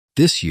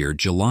This year,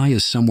 July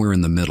is somewhere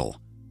in the middle.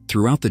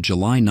 Throughout the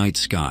July night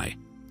sky,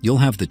 you'll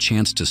have the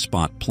chance to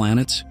spot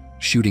planets,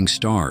 shooting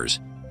stars,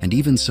 and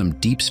even some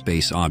deep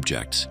space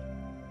objects.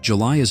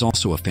 July is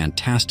also a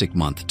fantastic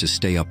month to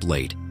stay up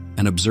late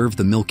and observe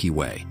the Milky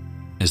Way,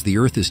 as the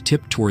Earth is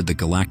tipped toward the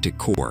Galactic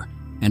Core,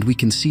 and we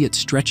can see it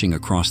stretching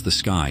across the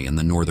sky in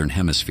the northern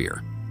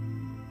hemisphere.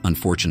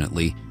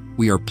 Unfortunately,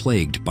 we are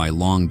plagued by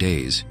long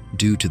days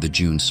due to the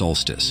June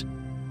solstice,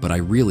 but I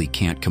really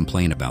can't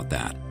complain about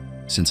that,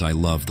 since I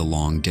love the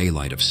long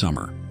daylight of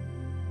summer.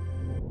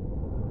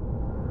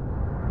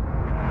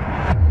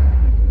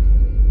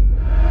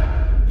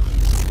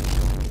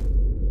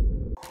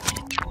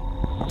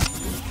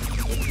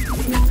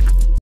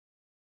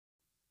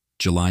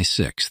 July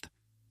 6th,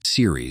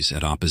 Ceres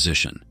at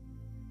opposition.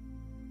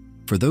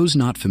 For those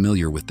not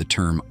familiar with the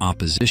term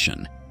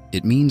opposition,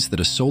 it means that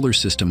a solar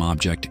system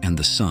object and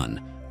the Sun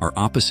are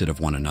opposite of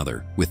one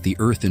another, with the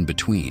Earth in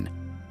between,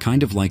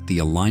 kind of like the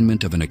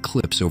alignment of an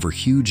eclipse over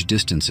huge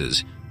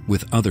distances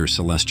with other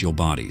celestial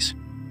bodies.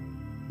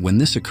 When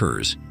this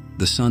occurs,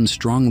 the Sun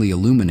strongly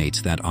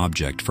illuminates that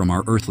object from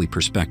our earthly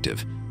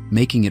perspective,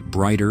 making it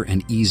brighter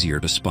and easier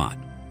to spot.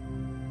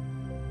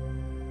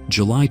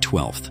 July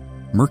 12th,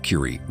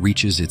 Mercury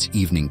reaches its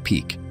evening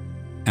peak.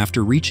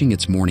 After reaching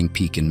its morning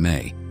peak in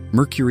May,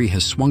 Mercury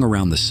has swung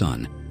around the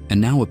Sun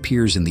and now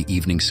appears in the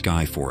evening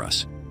sky for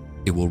us.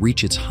 It will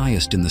reach its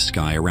highest in the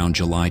sky around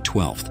July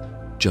 12th,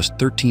 just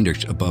 13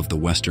 inches above the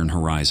western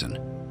horizon.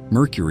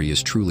 Mercury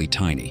is truly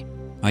tiny.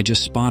 I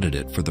just spotted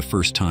it for the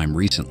first time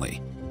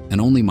recently, and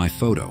only my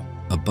photo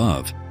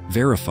above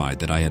verified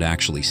that I had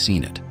actually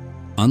seen it.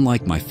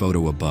 Unlike my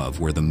photo above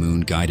where the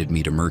moon guided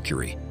me to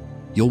Mercury,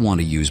 you'll want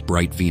to use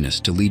bright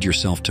Venus to lead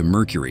yourself to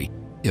Mercury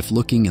if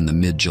looking in the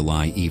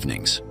mid-July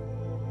evenings.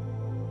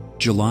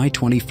 July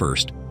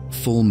 21st,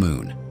 full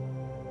moon.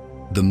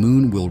 The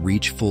moon will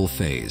reach full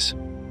phase.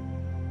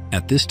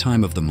 At this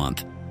time of the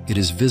month, it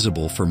is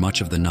visible for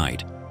much of the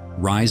night,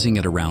 rising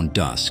at around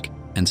dusk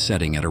and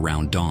setting at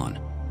around dawn.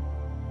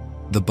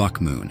 The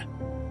buck moon.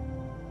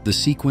 The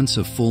sequence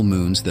of full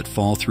moons that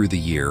fall through the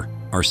year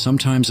are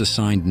sometimes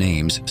assigned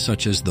names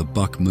such as the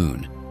buck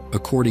moon,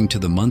 according to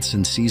the months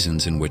and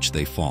seasons in which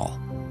they fall.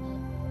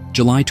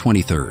 July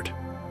 23rd,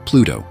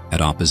 Pluto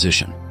at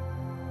opposition.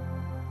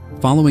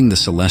 Following the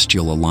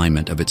celestial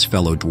alignment of its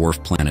fellow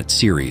dwarf planet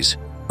Ceres,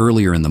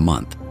 earlier in the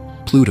month,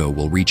 Pluto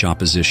will reach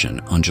opposition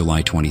on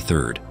July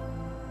 23rd.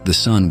 The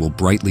Sun will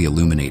brightly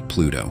illuminate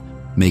Pluto,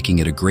 making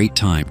it a great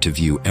time to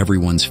view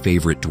everyone's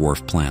favorite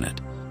dwarf planet.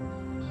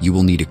 You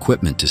will need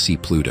equipment to see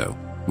Pluto,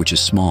 which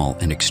is small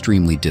and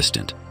extremely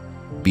distant.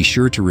 Be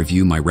sure to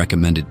review my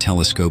recommended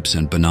telescopes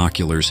and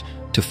binoculars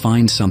to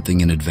find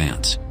something in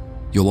advance.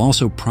 You'll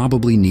also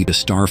probably need a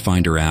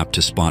Starfinder app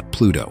to spot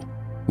Pluto,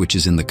 which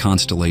is in the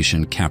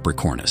constellation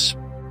Capricornus.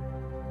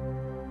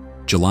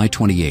 July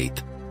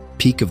 28th,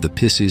 peak of the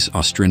Pisces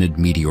Austrinid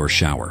meteor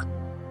shower.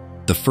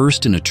 The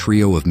first in a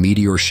trio of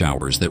meteor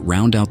showers that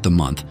round out the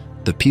month,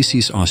 the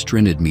Pisces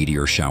Austrinid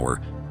meteor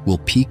shower will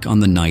peak on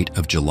the night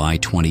of July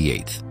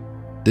 28th.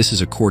 This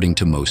is according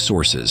to most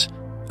sources.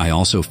 I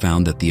also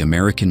found that the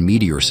American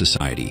Meteor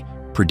Society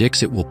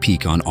predicts it will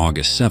peak on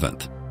August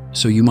 7th,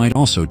 so you might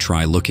also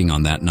try looking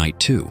on that night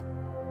too.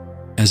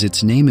 As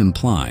its name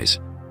implies,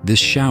 this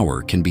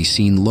shower can be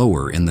seen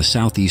lower in the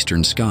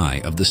southeastern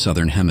sky of the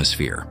southern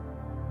hemisphere.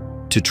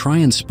 To try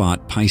and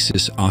spot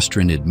Pisces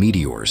Austrinid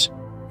meteors,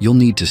 you'll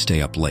need to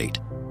stay up late.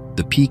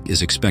 The peak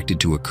is expected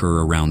to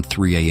occur around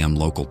 3 a.m.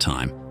 local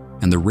time,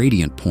 and the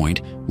radiant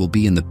point will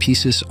be in the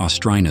Pisces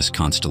Austrinus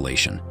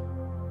constellation.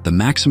 The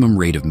maximum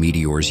rate of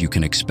meteors you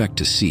can expect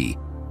to see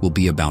will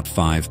be about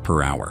 5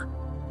 per hour.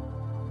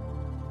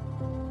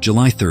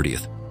 July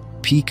 30th,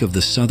 peak of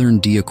the southern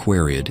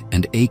Diaquariid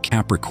and A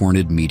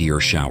Capricornid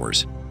meteor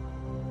showers.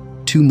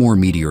 2 more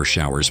meteor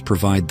showers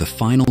provide the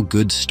final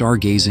good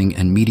stargazing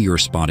and meteor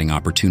spotting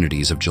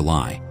opportunities of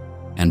July,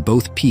 and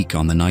both peak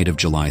on the night of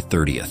July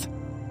 30th.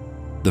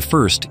 The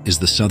first is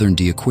the southern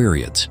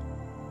Diaquariids.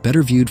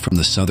 Better viewed from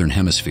the southern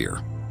hemisphere,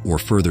 or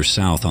further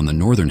south on the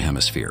northern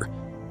hemisphere,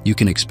 you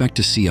can expect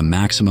to see a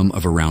maximum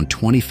of around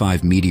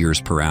 25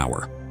 meteors per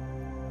hour.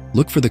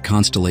 Look for the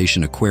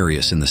constellation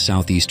Aquarius in the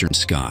southeastern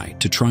sky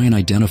to try and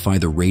identify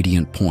the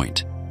radiant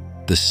point.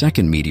 The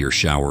second meteor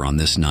shower on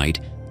this night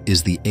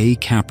is the A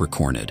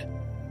Capricornid,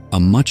 a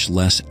much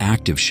less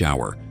active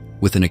shower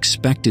with an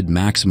expected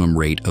maximum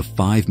rate of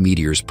 5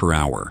 meteors per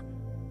hour.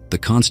 The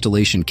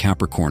constellation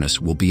Capricornus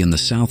will be in the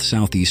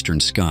south-southeastern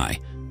sky,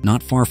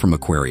 not far from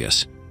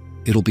Aquarius.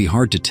 It'll be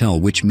hard to tell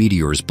which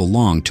meteors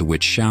belong to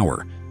which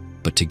shower,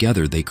 but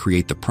together they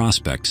create the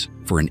prospects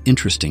for an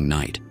interesting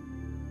night.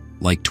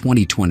 Like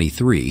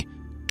 2023,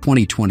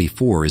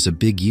 2024 is a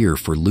big year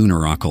for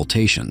lunar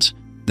occultations,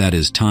 that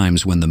is,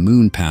 times when the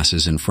moon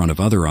passes in front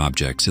of other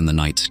objects in the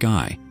night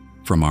sky,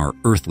 from our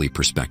earthly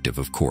perspective,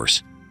 of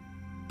course.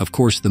 Of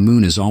course, the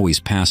moon is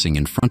always passing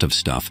in front of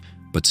stuff,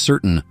 but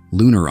certain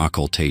lunar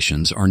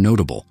occultations are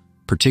notable,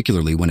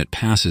 particularly when it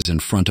passes in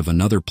front of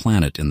another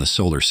planet in the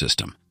solar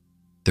system.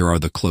 There are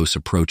the close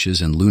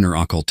approaches and lunar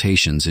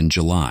occultations in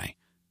July.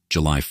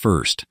 July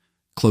 1st,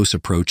 close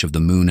approach of the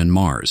Moon and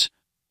Mars,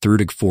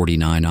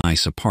 3:49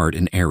 ice apart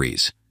in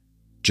Aries.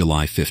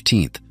 July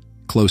 15th,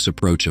 close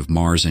approach of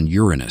Mars and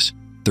Uranus,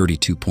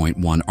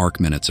 32.1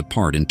 arc-minutes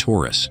apart in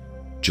Taurus.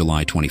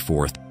 July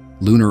 24th,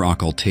 lunar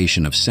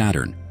occultation of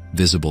Saturn,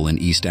 visible in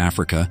East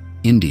Africa,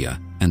 India,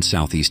 and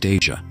Southeast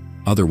Asia.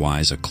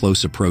 Otherwise, a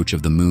close approach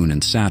of the Moon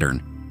and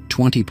Saturn,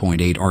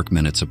 20.8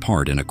 arc-minutes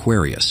apart in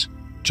Aquarius.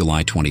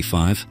 July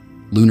 25,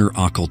 lunar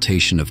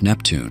occultation of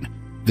Neptune,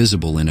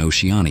 visible in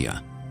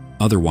Oceania.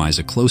 Otherwise,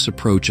 a close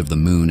approach of the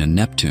Moon and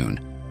Neptune,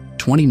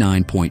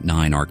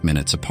 29.9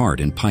 arc-minutes apart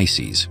in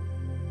Pisces.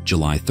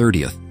 July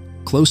 30th,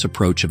 close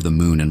approach of the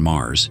Moon and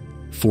Mars,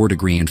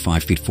 4° and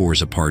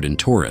 5'4" apart in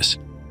Taurus,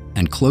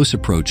 and close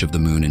approach of the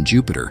Moon and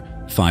Jupiter,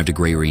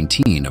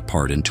 5°18"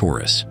 apart in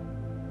Taurus.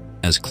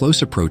 As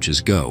close approaches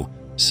go,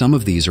 some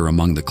of these are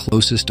among the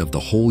closest of the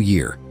whole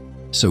year,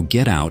 so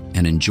get out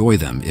and enjoy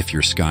them if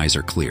your skies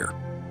are clear.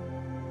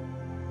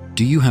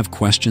 Do you have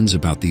questions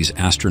about these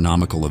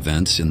astronomical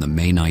events in the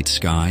May night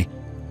sky?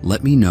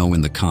 Let me know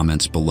in the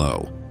comments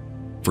below.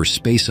 For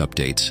space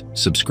updates,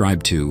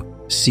 subscribe to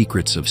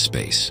Secrets of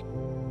Space.